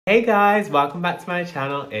Hey guys, welcome back to my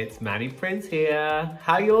channel. It's MattyPrince here.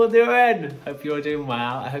 How you all doing? Hope you're all doing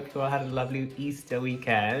well. I hope you all had a lovely Easter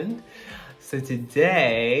weekend. So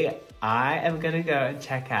today, I am gonna go and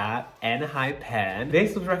check out ENHYPEN.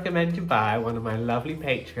 This was recommended by one of my lovely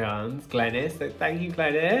Patreons, Glenys. So thank you,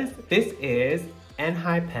 Glenys. This is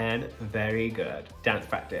ENHYPEN Very Good Dance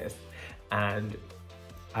Practice. And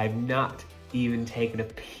I've not even taken a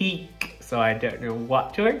peek, so I don't know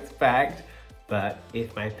what to expect. But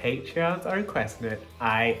if my Patreons are requesting it,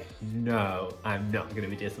 I know I'm not going to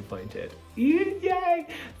be disappointed. Yay!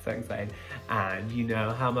 So excited. And you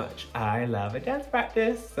know how much I love a dance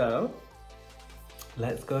practice, so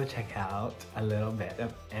let's go check out a little bit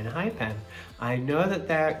of ENHYPEN. I know that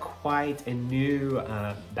they're quite a new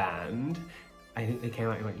band. I think they came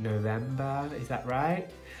out in like November, is that right?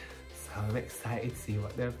 So I'm excited to see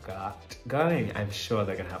what they've got going. I'm sure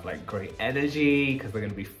they're going to have like great energy because they're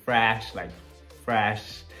going to be fresh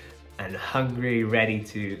and hungry, ready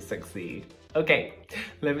to succeed. Okay,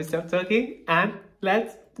 let me stop talking and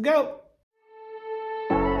let's go.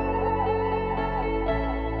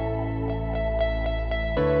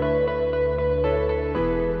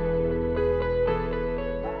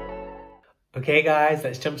 Okay guys,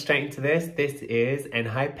 let's jump straight into this. This is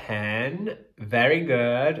ENHYPEN. Very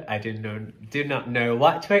good. I did not know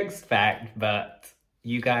what to expect, but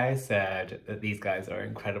you guys said that these guys are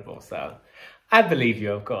incredible, so I believe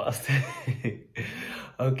you, of course.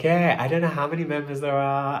 Okay, I don't know how many members there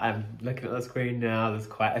are. I'm looking at the screen now. There's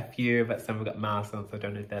quite a few, but some have got masks on, so I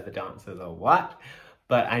don't know if they're the dancers or what.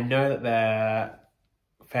 But I know that they're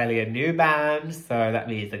fairly a new band, so that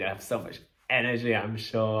means they're gonna have so much energy, I'm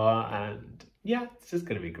sure. And yeah, it's just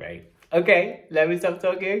gonna be great. Okay, let me stop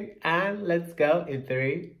talking and let's go in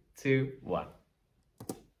 3, 2, 1.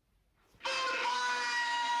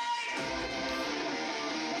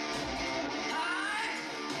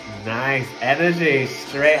 Nice energy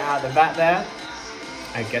straight out the back there.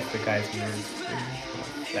 I guess the guy's moved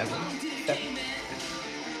 7.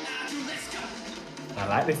 I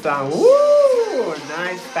like this song. Woo!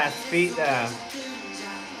 Nice fast feet there.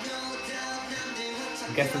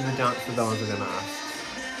 I'm guessing the dancers are the ones who are gonna ask.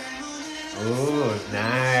 Ooh,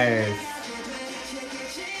 nice.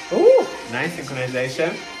 Ooh, nice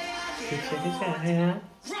synchronization.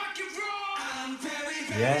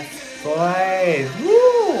 Yes. Boys,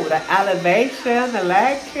 woo! The elevation, the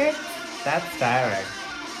leg kick, that's tiring.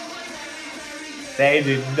 They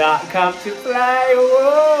did not come to play,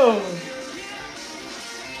 woo!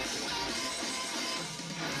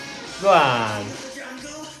 Go on.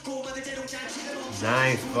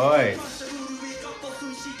 Nice, boys.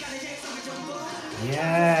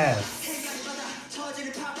 Yes.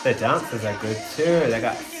 The dancers are good too, they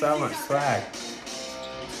got so much swag.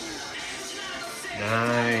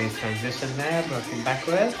 Nice transition there, working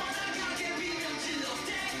backwards.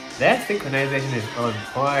 Their synchronization is on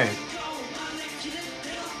point.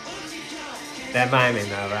 They're miming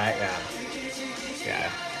though, right?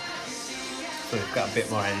 Yeah. So they've got a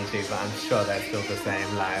bit more energy, but I'm sure they're still the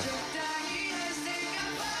same live.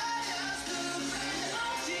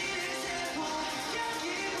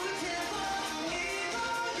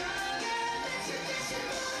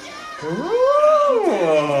 Ooh!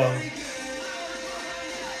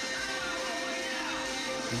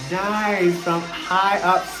 Nice, from high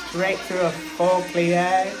up straight to a full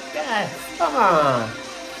plie. Yes, come on.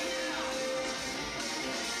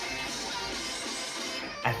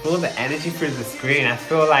 I feel the energy through the screen. I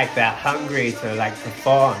feel like they're hungry to like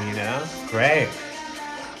perform, you know? Great.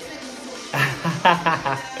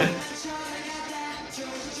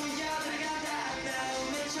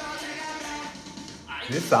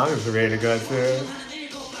 This song is really good too.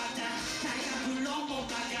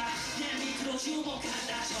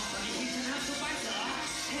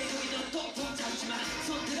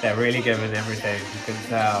 They're really giving everything, you can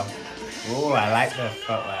tell. Ooh, I like the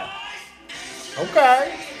footwork.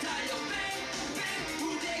 Okay.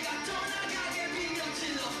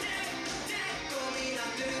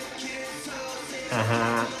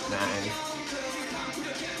 Nice.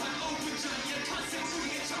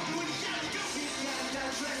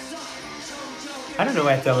 I don't know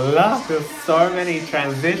where to look. There's so many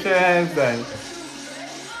transitions and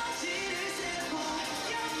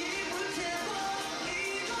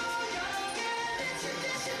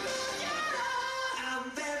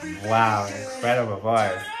wow, incredible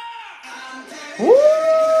voice. Woo!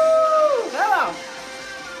 Hello!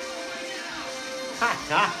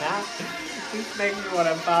 This makes me want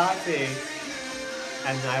to party.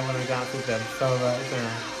 And I want to dance with them so much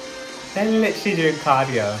now. They're literally doing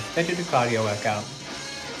cardio. They did a cardio workout.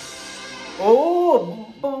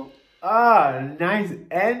 Oh! Oh, nice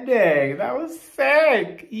ending. That was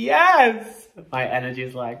sick. Yes. My energy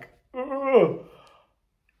is like, ooh.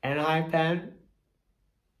 ENHYPEN,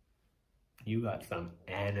 you got some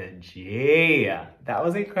energy. That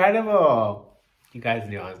was incredible. You guys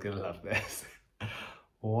knew I was going to love this.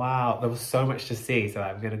 Wow, there was so much to see. So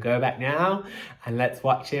I'm going to go back now and let's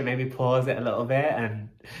watch it. Maybe pause it a little bit and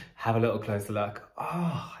have a little closer look.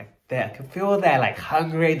 Oh, I can feel they're like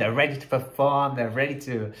hungry. They're ready to perform. They're ready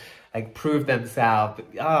to like prove themselves.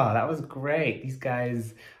 Oh, that was great. These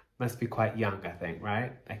guys must be quite young, I think,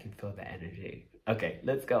 right? I can feel the energy. Okay,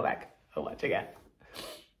 let's go back and watch again.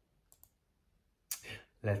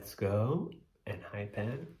 Let's go.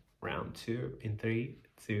 ENHYPEN, round 2 in 3,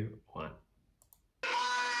 2, 1.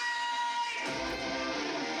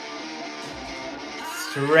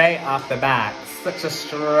 Straight off the bat, such a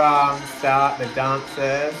strong start. The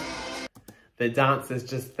dancers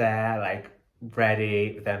just there, like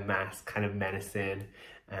ready, with their mask kind of menacing,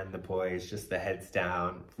 and the boys just their heads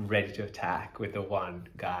down, ready to attack with the one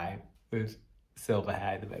guy with silver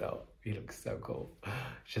hair in the middle. He looks so cool.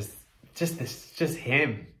 Just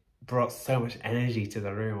him brought so much energy to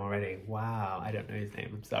the room already. Wow, I don't know his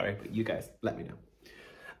name, I'm sorry, but you guys let me know.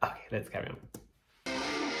 Okay, let's carry on.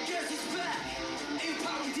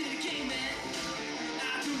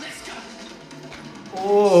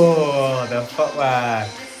 Oh, the footwork.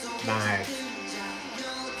 Nice.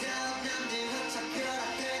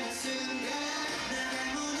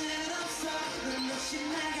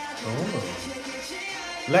 Oh.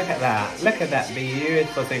 Look at that. Look at that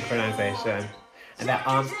beautiful synchronization. And their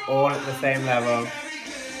arms all at the same level.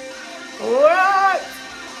 What?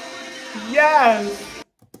 Yes.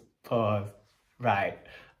 Pause. Right.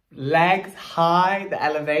 Legs high, the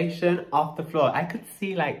elevation off the floor. I could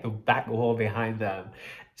see like the back wall behind them.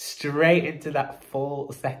 Straight into that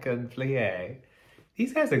full second plie.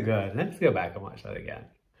 These guys are good. Let's go back and watch that again.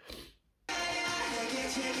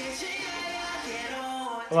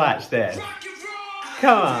 Watch this.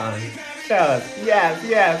 Come on. Show us. Yes,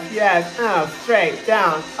 yes, yes. Oh, straight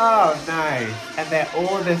down. Oh, nice. And they're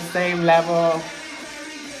all the same level.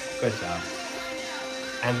 Good job.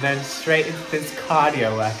 And then straight into this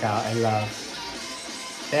cardio workout I love.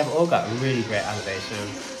 They have all got really great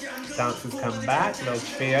elevation. Dancers come back, little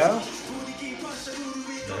trio.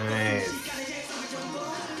 Nice.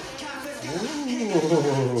 Ooh.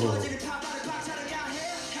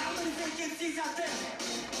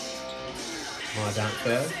 More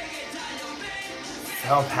dancers.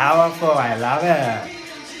 So powerful, I love it.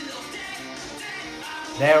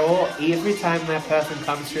 They're all, every time that person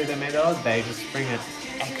comes through the middle, they just bring an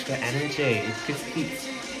extra energy. It just keeps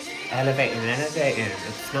elevating and elevating.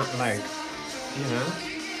 It's not like, you know,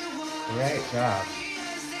 great job.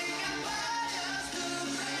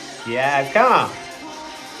 Yeah, come on.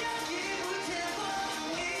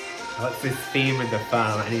 What's this theme with the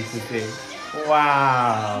foam? I need to see.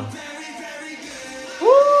 Wow.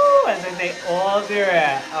 Woo! And then they all do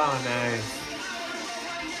it. Oh, nice.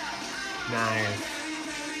 Nice.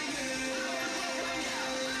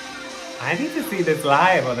 I need to see this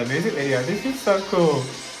live or the music video. This is so cool.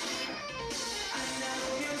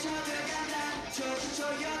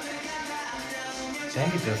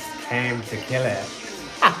 They just came to kill it.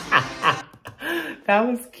 That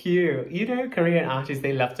was cute. You know, Korean artists,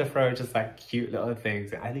 they love to throw just like cute little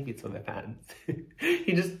things. I think it's for their fans.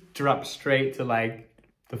 He just dropped straight to like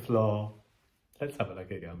the floor. Let's have a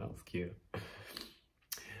look again. That was cute.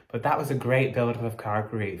 But that was a great build-up of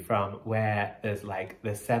choreography from where there's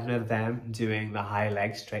 7 of them doing the high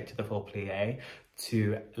leg straight to the full plie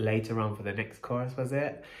to later on for the next chorus, was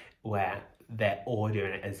it? Where they're all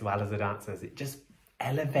doing it as well as the dancers. It just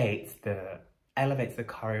elevates the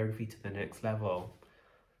choreography to the next level.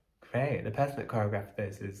 Great. The person that choreographed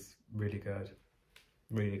this is really good.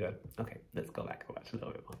 Really good. Okay, let's go back and watch a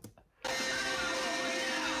little bit more.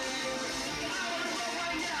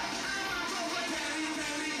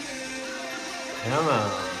 Come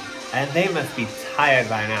on. And they must be tired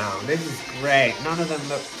by now. This is great. None of them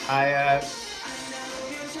look tired.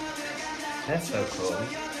 That's so cool.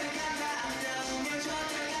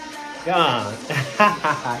 Come on.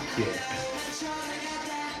 Cute.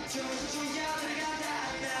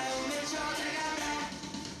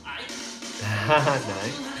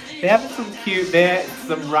 Nice. They have some cute bits,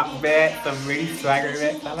 some rock bits, some really swagger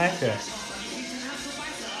bits. I like it.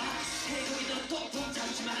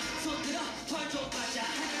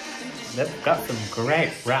 They've got some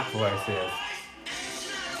great rap voices.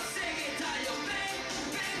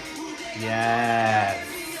 Yes.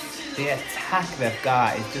 The attack they've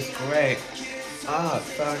got is just great. Oh,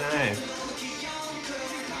 it's so nice.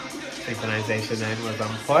 Synchronization then was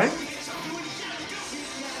on point.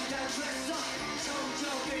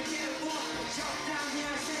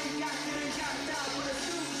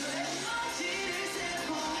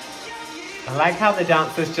 I like how the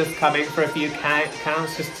dancer's just coming for a few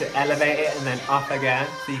counts just to elevate it and then off again,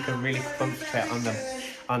 so you can really concentrate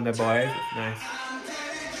on the boys. It's nice.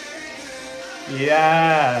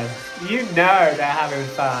 Yeah, you know they're having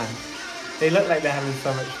fun. They look like they're having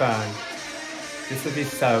so much fun. This would be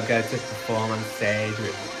so good to perform on stage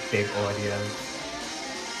with a big audience.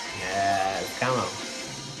 Yes, come on.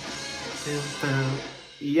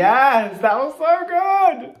 Yes, that was so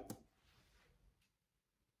good.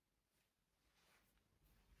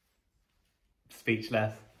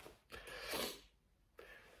 Speechless.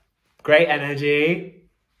 Great energy.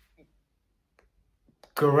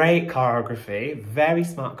 Great choreography. Very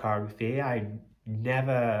smart choreography. I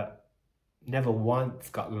never once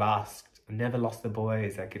got lost. I never lost the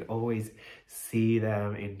boys. I could always see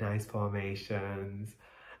them in nice formations.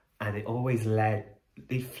 And it always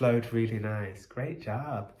they flowed really nice. Great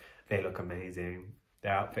job. They look amazing.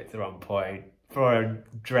 Their outfits are on point. For a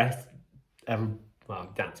dress, well,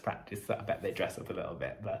 dance practice, so I bet they dress up a little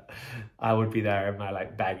bit, but I would be there in my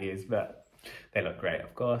like baggies, but they look great,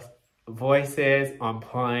 of course. Voices on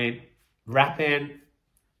point, rapping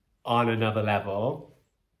on another level.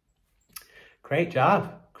 Great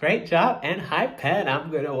job. Great job. ENHYPEN. I'm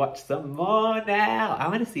going to watch some more now. I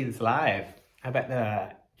want to see this live. I bet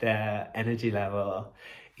the energy level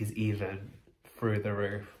is even through the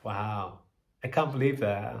roof. Wow. I can't believe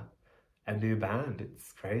they're a new band.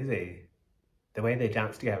 It's crazy. The way they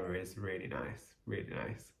dance together is really nice. Really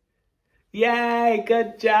nice. Yay!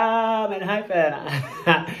 Good job,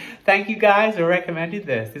 ENHYPEN. Thank you guys for recommending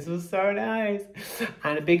this. This was so nice.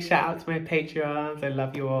 And a big shout out to my Patreons. I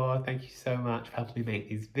love you all. Thank you so much for helping me make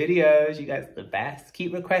these videos. You guys are the best.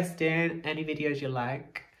 Keep requesting any videos you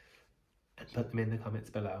like and put them in the comments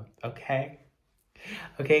below. Okay?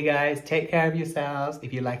 Okay guys, take care of yourselves.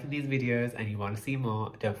 If you're liking these videos and you want to see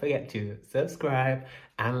more, don't forget to subscribe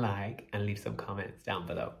and like and leave some comments down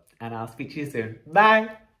below. And I'll speak to you soon.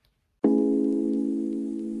 Bye!